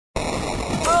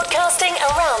Broadcasting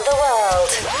around the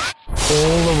world.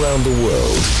 All around the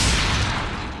world.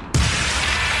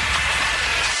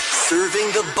 Serving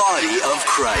the body of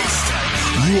Christ.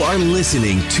 You are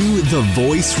listening to The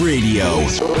Voice Radio.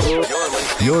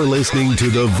 You're listening to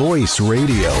The Voice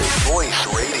Radio. Voice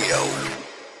Radio.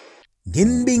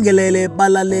 Nginibingelele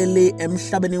balaleli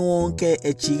emhlabeni wonke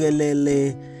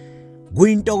ejikelele.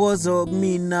 Kuyintokozo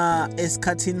kumina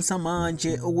esikhathini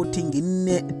samanje ukuthi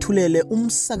nginethulele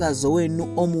umsakazo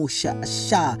wenu omusha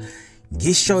sha.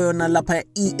 Ngisho yona lapha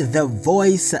The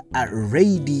Voice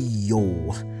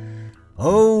Radio.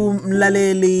 Oh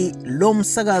mlaleli, lo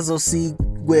msakazo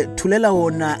sikwethulela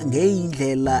wona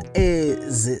ngeindlela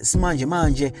ezisimanje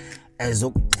manje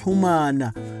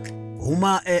ezokuxhumana.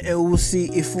 Uma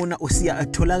ifuna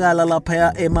usiyatholakala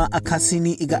lapha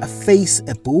ema-akhasini ika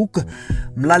Facebook,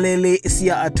 mlaleli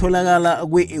siyatholakala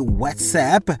kwi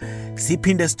WhatsApp,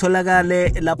 siphinde sitholakale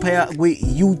lapha kwi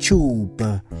YouTube.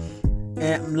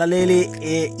 Mlaleli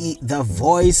The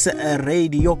Voice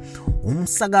Radio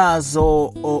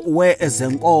umsakazo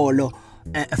wezenkolo,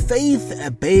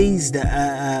 faith based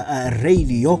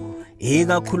radio,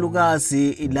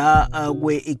 ikakhulukazi la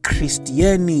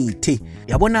kwe-Christianity.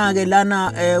 Yabona ke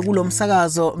lana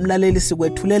kulomsakazo mlaleli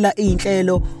sikwethulela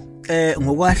inhlelo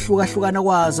ngokwahlukahlukana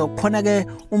kwazo. Khona ke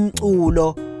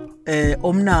umculo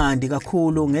omnandi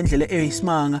kakhulu ngendlela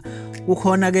eyisimanga,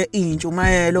 kukhona ke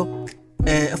intshumayelo,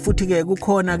 futhi ke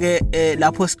kukhona ke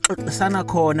lapho sixoxisana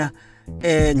khona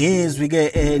ngezwi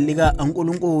ke lika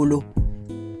uNkulunkulu,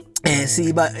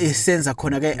 siba senza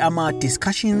khona ke ama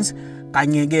discussions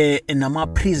kanye ke nama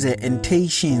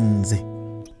presentations.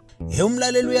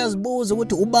 Umlaleli uyazibuza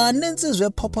ukuthi ubani nensizwe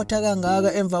ephopotha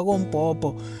kangaka emva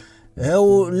kombhobho.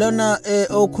 Lona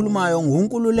okhulumayo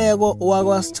nguNkululeko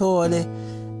wakwaSithole.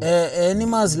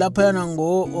 Nimazi lapha yana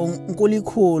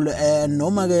ngoNkulunkulu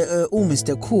noma ke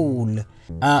uMr Cool.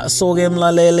 So ke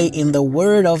mlaleli, in the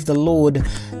word of the Lord,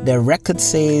 the record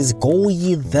says, "Go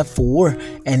ye therefore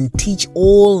and teach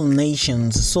all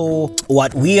nations." So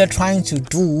what we are trying to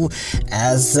do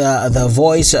as the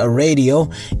Voice Radio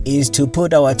is to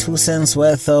put our 2 cents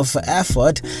worth of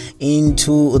effort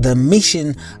into the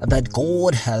mission that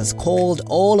God has called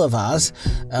all of us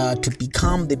to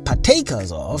become the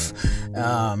partakers of,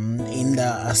 in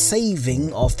the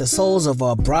saving of the souls of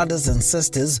our brothers and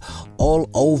sisters all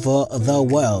over the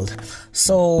world.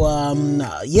 So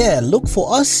look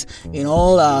for us in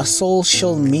all our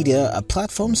social media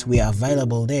platforms. We are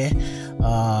available there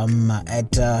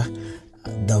at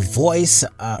The Voice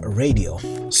Radio.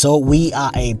 So we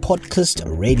are a podcast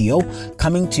radio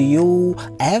coming to you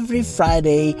every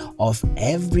Friday of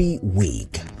every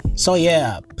week. So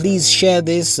please share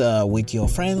this with your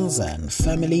friends and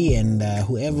family and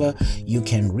whoever you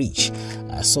can reach,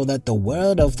 so that the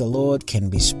word of the Lord can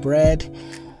be spread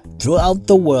throughout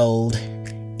the world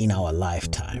in our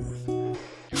lifetime.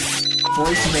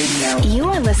 Voice Radio. You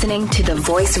are listening to The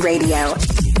Voice Radio.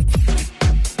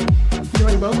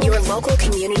 Your local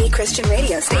community Christian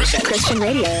radio station.